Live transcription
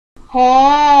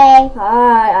Hey.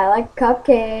 Hi, I like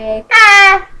cupcakes.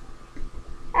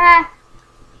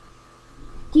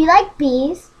 Do you like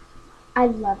bees? I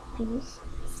love bees.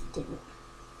 Stupid.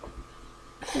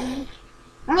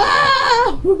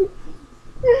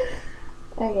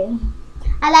 Okay.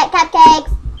 I like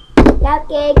cupcakes.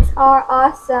 Cupcakes are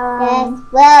awesome. Yes.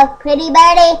 Whoa, pretty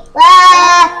birdie.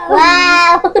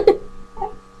 Wow.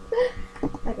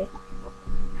 Okay.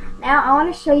 Now I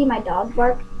want to show you my dog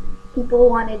bark. People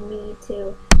wanted me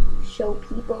to show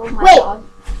people my dog.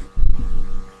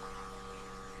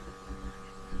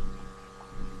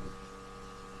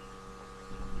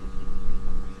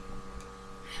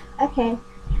 Okay.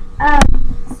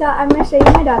 So I'm gonna show you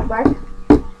my dog bark.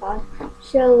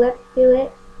 She'll lip do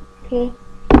it. Okay.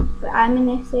 But I'm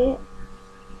gonna say it.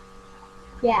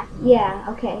 Yeah. Yeah.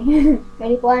 Okay.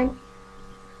 Ready for it?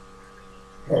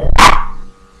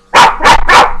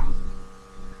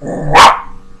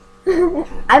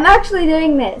 I'm actually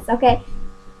doing this, okay?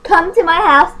 Come to my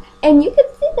house and you can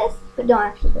see this, but don't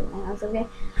actually go to my house, okay?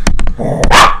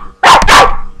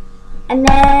 And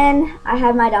then I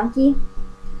have my donkey,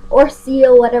 or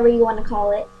seal, whatever you want to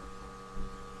call it.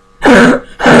 I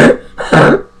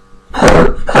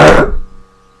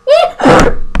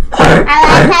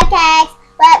like cupcakes.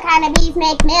 What kind of bees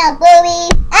make milk?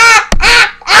 Boobies.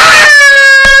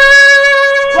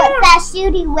 What's that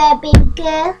shoe you wear, baby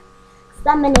girl?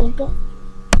 Some nigga.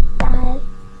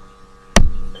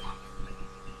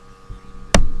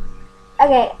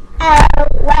 Okay.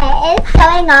 What is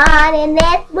going on in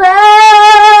this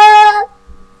world?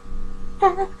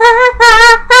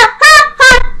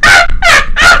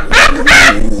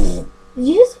 Did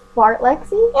you just fart,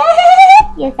 Lexi?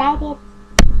 Yes, I did.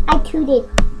 I tooted.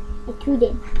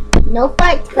 No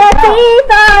farts. Lexi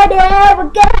farted.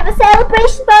 We're gonna have a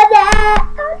celebration for that.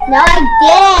 No, I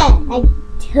didn't. I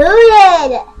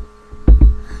tooted.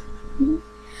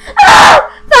 Oh,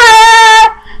 fire!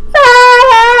 Fire!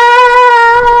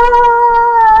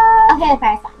 Okay,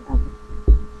 fire stop.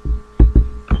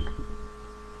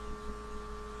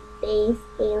 Space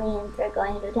aliens are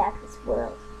going to attack this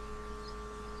world.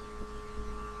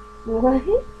 What?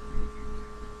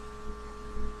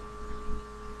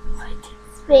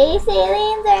 Space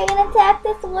aliens are going to attack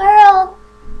this world.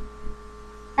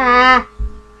 I'm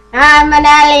an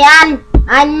alien.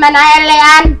 I'm an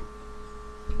alien.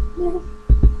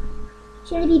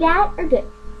 Should it be bad or good?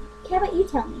 How about you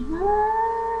tell me?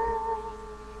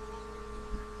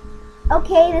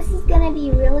 Okay, this is going to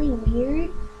be really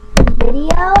weird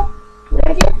video.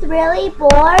 We're just really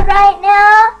bored right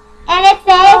now. And it's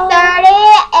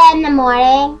 8:30 in the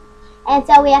morning. And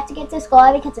so we have to get to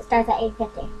school because it starts at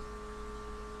 8:50.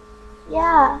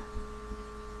 Yeah.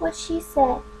 What she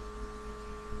said.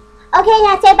 Okay,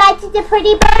 now say bye to the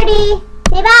pretty birdie.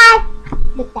 Say bye.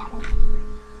 Look that way.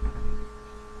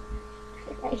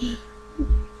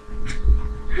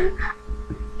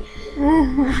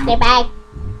 Say bye.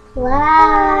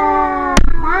 Wow.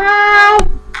 Bye.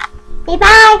 Say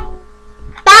bye.